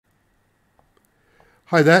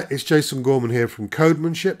Hi there, it's Jason Gorman here from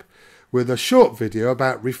Codemanship with a short video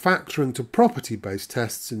about refactoring to property-based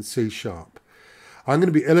tests in C#. I'm going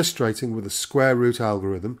to be illustrating with a square root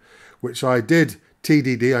algorithm, which I did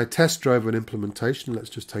TDD, I test drove an implementation. Let's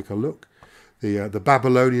just take a look. The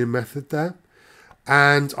Babylonian method there.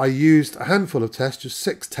 And I used a handful of tests, just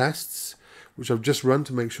 6 tests, which I've just run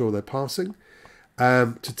to make sure they're passing,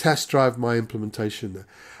 to test drive my implementation there.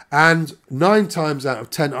 And 9 times out of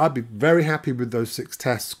 10, I'd be very happy with those 6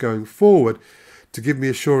 tests going forward to give me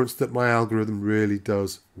assurance that my algorithm really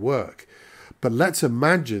does work. But let's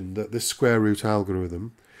imagine that this square root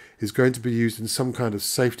algorithm is going to be used in some kind of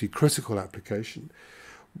safety critical application.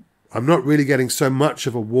 I'm not really getting so much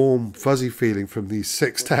of a warm, fuzzy feeling from these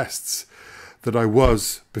 6 tests that I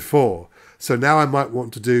was before. So now I might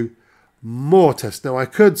want to do more tests. Now I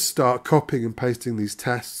could start copying and pasting these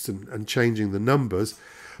tests and changing the numbers,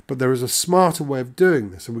 but there is a smarter way of doing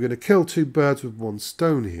this, and we're going to kill 2 birds with 1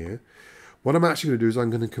 stone here. What I'm actually going to do is I'm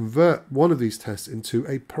going to convert one of these tests into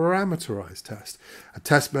a parameterized test, a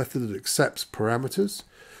test method that accepts parameters.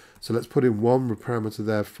 So let's put in one parameter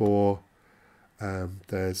there for,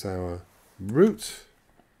 there's our root,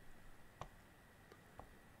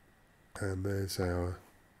 and there's our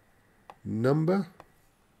number.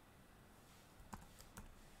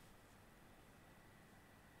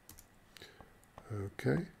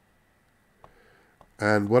 Okay,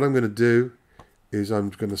 and what I'm going to do is I'm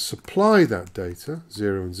going to supply that data,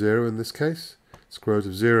 0 and 0 in this case. Square root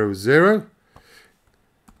of 0 is 0,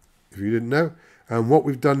 if you didn't know. And what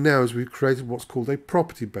we've done now is we've created what's called a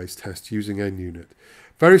property-based test using NUnit.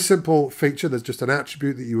 Very simple feature. There's just an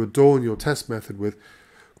attribute that you adorn your test method with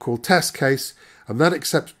called test case, and that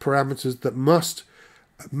accepts parameters that must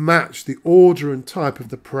match the order and type of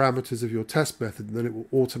the parameters of your test method, and then it will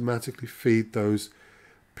automatically feed those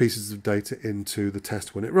pieces of data into the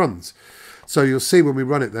test when it runs. So you'll see when we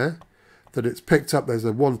run it there that it's picked up, there's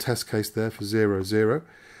a 1 test case there for 0, 0.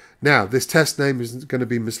 Now this test name is going to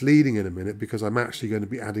be misleading in a minute because I'm actually going to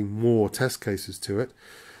be adding more test cases to it.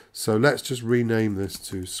 So let's just rename this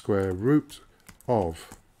to square root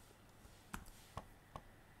of .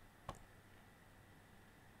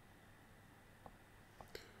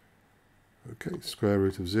 Okay, square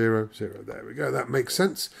root of 0, 0. There we go. That makes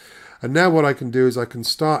sense. And now what I can do is I can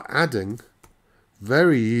start adding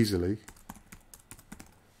very easily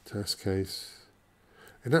test case.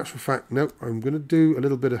 In actual fact, no, I'm going to do a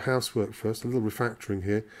little bit of housework first, a little refactoring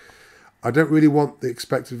here. I don't really want the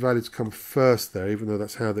expected value to come first there, even though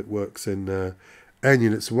that's how that works in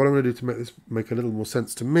NUnit. So what I'm going to do to make this make a little more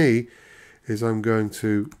sense to me is I'm going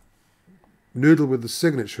to noodle with the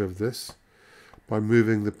signature of this by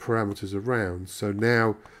moving the parameters around. So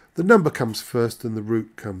now the number comes first and the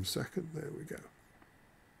root comes second. There we go.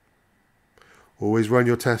 Always run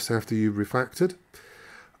your tests after you've refactored.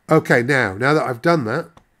 Okay, now that I've done that,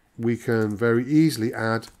 we can very easily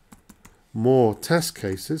add more test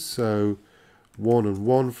cases. So 1 and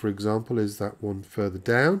 1, for example, is that one further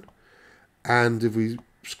down. And if we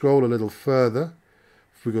scroll a little further,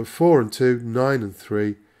 if we go 4 and 2, 9 and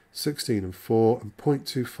 3, 16 and 4, and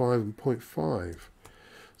 0.25 and 0.5.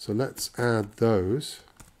 So let's add those.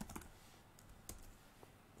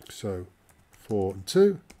 So 4 and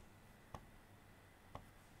 2.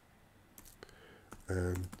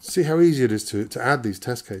 And see how easy it is to add these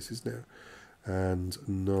test cases now. And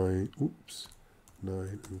 9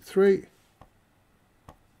 and 3.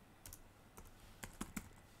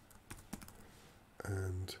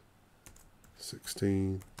 And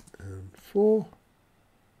 16 and 4.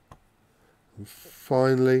 And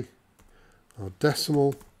finally, our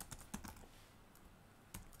decimal,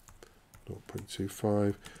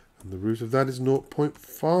 0.25, and the root of that is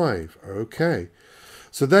 0.5. Okay,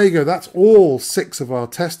 so there you go. That's all 6 of our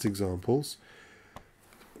test examples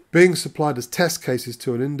being supplied as test cases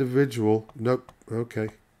to an individual. Nope. Okay.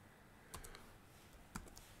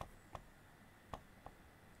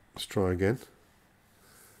 Let's try again.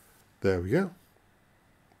 There we go.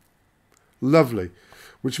 Lovely.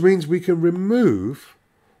 Which means we can remove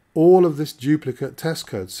all of this duplicate test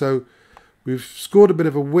code. So we've scored a bit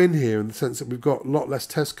of a win here in the sense that we've got a lot less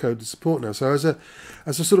test code to support now. So as a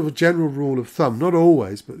sort of a general rule of thumb, not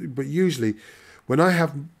always, but usually, when I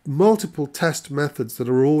have multiple test methods that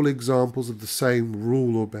are all examples of the same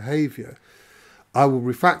rule or behavior, I will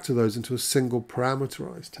refactor those into a single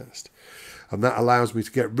parameterized test. And that allows me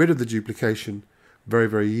to get rid of the duplication very,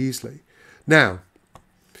 very easily. Now,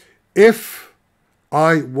 if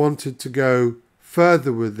I wanted to go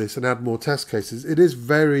further with this and add more test cases, it is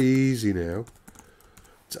very easy now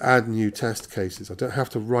to add new test cases. I don't have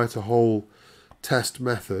to write a whole test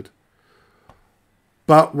method.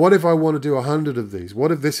 But what if I want to do 100 of these?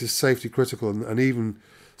 What if this is safety critical and even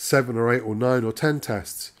 7 or 8 or 9 or 10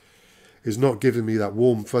 tests is not giving me that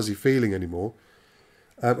warm, fuzzy feeling anymore?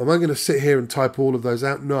 Am I going to sit here and type all of those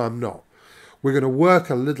out? No, I'm not. We're going to work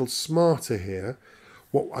a little smarter here.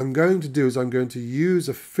 What I'm going to do is I'm going to use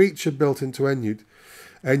a feature built into NUnit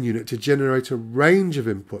to generate a range of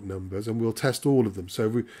input numbers, and we'll test all of them.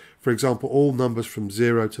 So, for example, all numbers from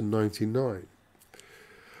 0 to 99.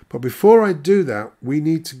 But before I do that, we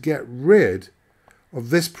need to get rid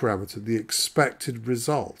of this parameter, the expected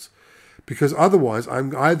result, because otherwise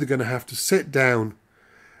I'm either going to have to sit down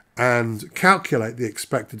and calculate the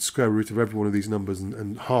expected square root of every one of these numbers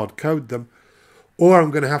and hard code them, or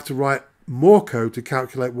I'm going to have to write more code to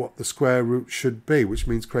calculate what the square root should be, which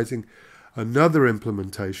means creating another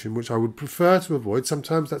implementation, which I would prefer to avoid.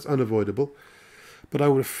 Sometimes that's unavoidable, but I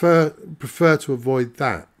would prefer to avoid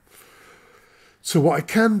that. So what I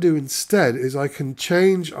can do instead is I can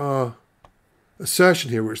change our assertion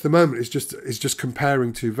here, which at the moment is just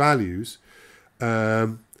comparing two values.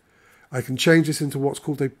 I can change this into what's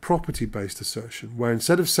called a property-based assertion, where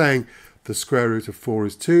instead of saying the square root of 4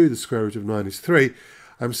 is 2, the square root of 9 is 3,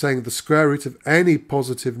 I'm saying the square root of any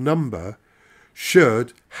positive number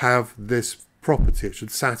should have this property. It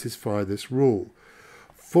should satisfy this rule.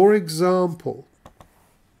 For example,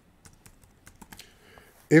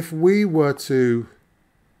 if we were to,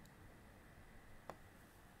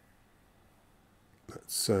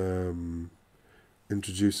 let's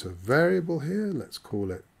introduce a variable here, let's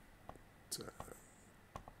call it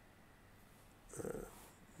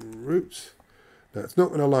root. Now it's not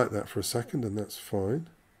going to like that for a second, and that's fine.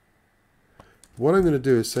 What I'm going to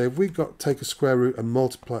do is say if we take a square root and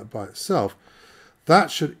multiply it by itself, that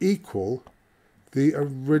should equal the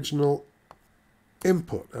original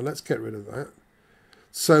input. Now let's get rid of that,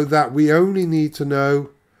 so that we only need to know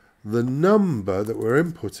the number that we're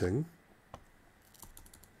inputting,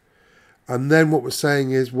 and then what we're saying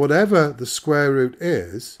is whatever the square root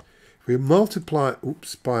is, if we multiply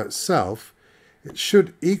it by itself, it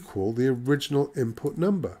should equal the original input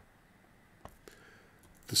number.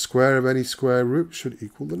 The square of any square root should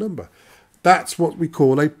equal the number. That's what we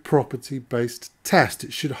call a property-based test.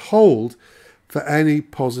 It should hold for any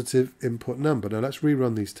positive input number. Now let's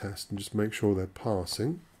rerun these tests and just make sure they're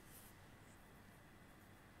passing.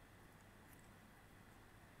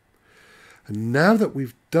 And now that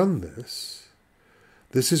we've done this,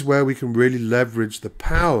 this is where we can really leverage the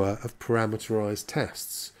power of parameterized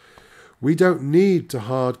tests. We don't need to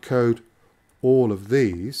hard code all of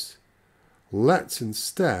these. Let's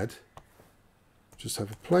instead just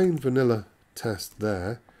have a plain vanilla test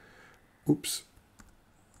there. Oops,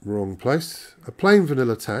 wrong place. A plain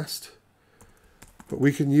vanilla test, but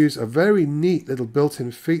we can use a very neat little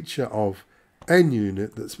built-in feature of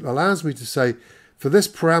NUnit that allows me to say, for this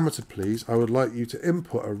parameter please, I would like you to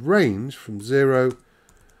input a range from 0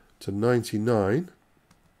 to 99.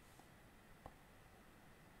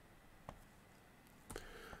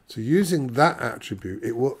 So using that attribute,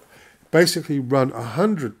 it will basically run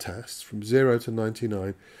 100 tests from 0 to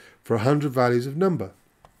 99 for 100 values of number.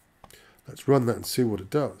 Let's run that and see what it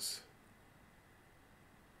does.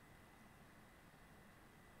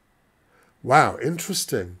 Wow,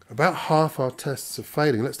 interesting. About half our tests are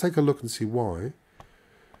failing. Let's take a look and see why.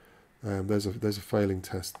 There's a failing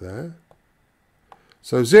test there.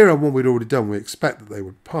 So 0 and 1 we'd already done. We expect that they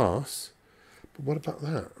would pass. But what about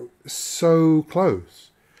that? So close.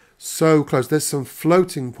 So close. There's some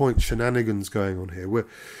floating point shenanigans going on here.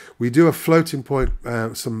 We do a floating point,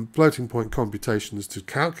 some floating point computations to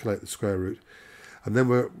calculate the square root, and then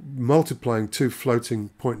we're multiplying two floating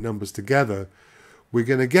point numbers together. We're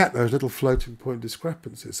going to get those little floating point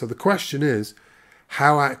discrepancies. So the question is,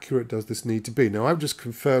 how accurate does this need to be? Now I've just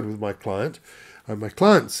conferred with my client, and my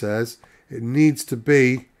client says it needs to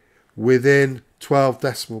be within 12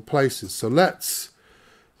 decimal places. So let's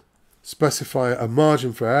specify a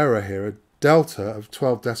margin for error here, a delta of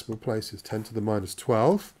 12 decimal places, 10 to the minus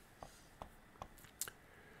 12.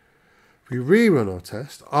 If we rerun our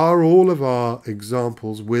test, are all of our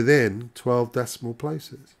examples within 12 decimal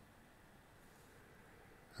places?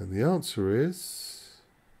 And the answer is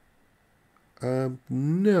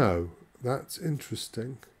no. That's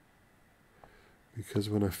interesting, because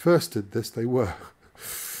when I first did this, they were.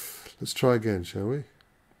 Let's try again, shall we?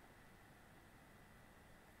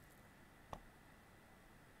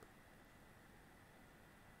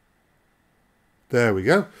 There we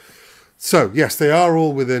go. So, yes, they are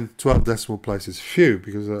all within 12 decimal places. Phew,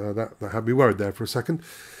 because that had me worried there for a second.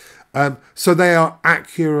 So they are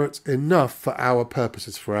accurate enough for our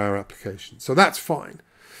purposes, for our application. So that's fine.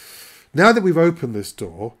 Now that we've opened this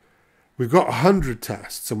door, we've got 100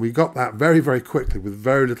 tests, and we got that very, very quickly with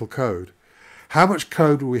very little code. How much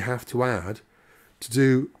code will we have to add to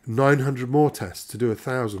do 900 more tests, to do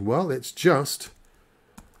 1,000? Well, it's just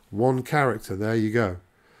one character. There you go.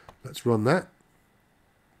 Let's run that.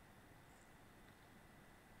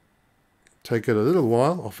 Take it a little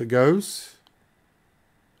while. Off it goes.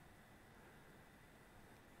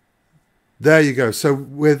 There you go. So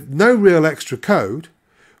with no real extra code,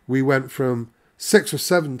 we went from 6 or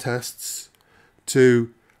 7 tests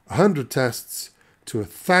to 100 tests to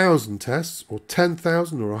 1,000 tests, or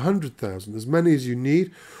 10,000 or 100,000, as many as you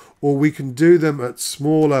need, or we can do them at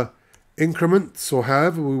smaller increments or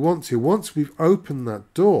however we want to. Once we've opened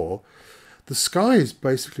that door, the sky is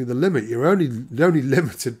basically the limit. You're only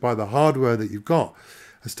limited by the hardware that you've got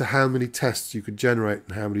as to how many tests you could generate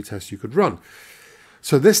and how many tests you could run.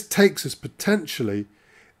 So this takes us potentially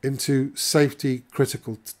into safety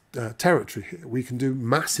critical territory here. We can do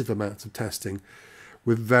massive amounts of testing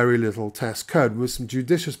with very little test code. With some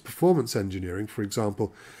judicious performance engineering, for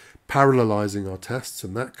example, parallelizing our tests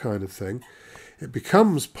and that kind of thing, it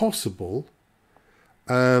becomes possible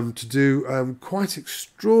to do quite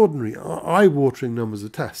extraordinary, eye-watering numbers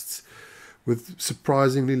of tests with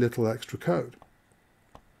surprisingly little extra code.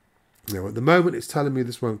 Now, at the moment, it's telling me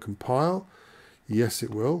this won't compile. Yes, it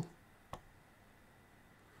will.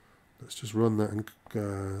 Let's just run that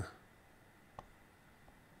and...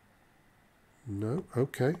 no,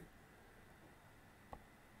 okay.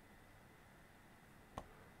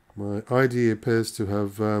 My IDE appears to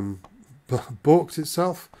have balked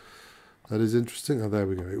itself. That is interesting. Oh, there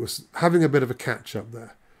we go. It was having a bit of a catch-up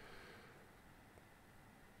there.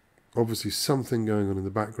 Obviously something going on in the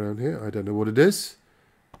background here. I don't know what it is.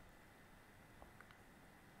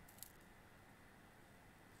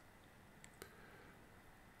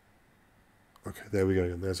 Okay, there we go,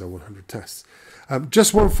 and there's our 100 tests.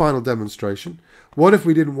 Just one final demonstration. What if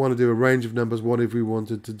we didn't want to do a range of numbers? What if we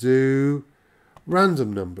wanted to do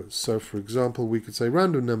random numbers? So, for example, we could say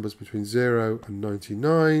random numbers between 0 and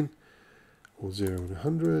 99, or 0 and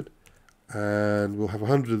 100, and we'll have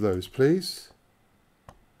 100 of those, please.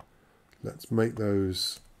 Let's make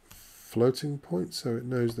those floating points so it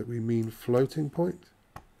knows that we mean floating point.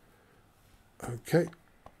 Okay.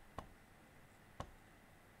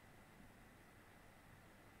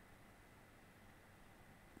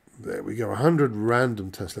 There we go, 100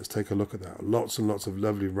 random tests. Let's take a look at that. Lots and lots of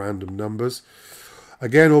lovely random numbers.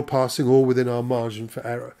 Again, all passing, all within our margin for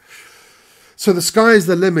error. So the sky is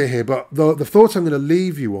the limit here, but the thought I'm going to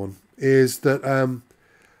leave you on is that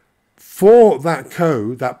for that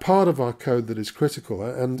code, that part of our code that is critical,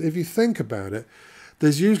 and if you think about it,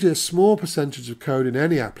 there's usually a small percentage of code in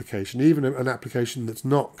any application, even an application that's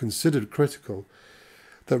not considered critical,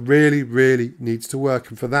 that really, really needs to work.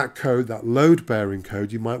 And for that code, that load-bearing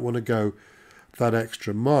code, you might want to go that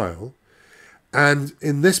extra mile. And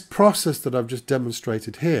in this process that I've just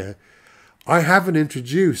demonstrated here, I haven't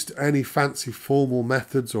introduced any fancy formal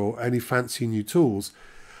methods or any fancy new tools.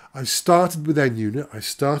 I started with NUnit, I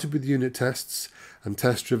started with unit tests and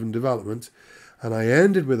test-driven development, and I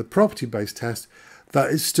ended with a property-based test that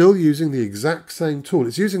is still using the exact same tool.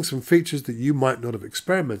 It's using some features that you might not have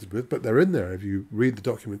experimented with, but they're in there if you read the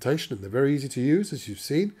documentation, and they're very easy to use, as you've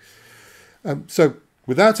seen. So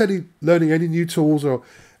without learning any new tools or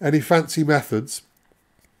any fancy methods,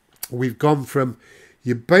 we've gone from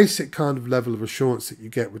your basic kind of level of assurance that you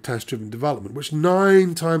get with test-driven development, which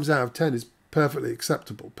 9 times out of 10 is perfectly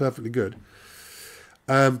acceptable, perfectly good.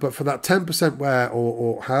 But for that 10% where,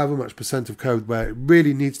 or however much percent of code where it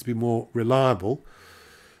really needs to be more reliable,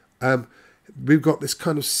 we've got this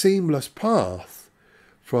kind of seamless path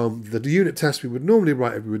from the unit test we would normally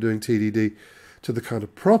write if we were doing TDD to the kind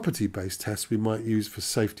of property-based tests we might use for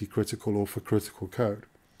safety critical or for critical code.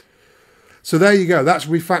 So there you go. That's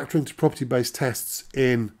refactoring to property-based tests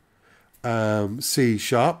in C#.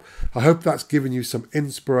 I hope that's given you some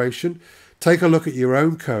inspiration. Take a look at your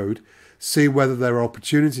own code, see whether there are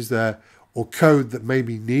opportunities there or code that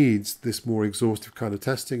maybe needs this more exhaustive kind of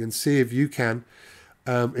testing, and see if you can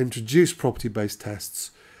introduce property-based tests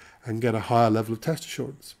and get a higher level of test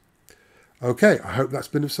assurance. Okay, I hope that's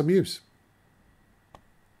been of some use.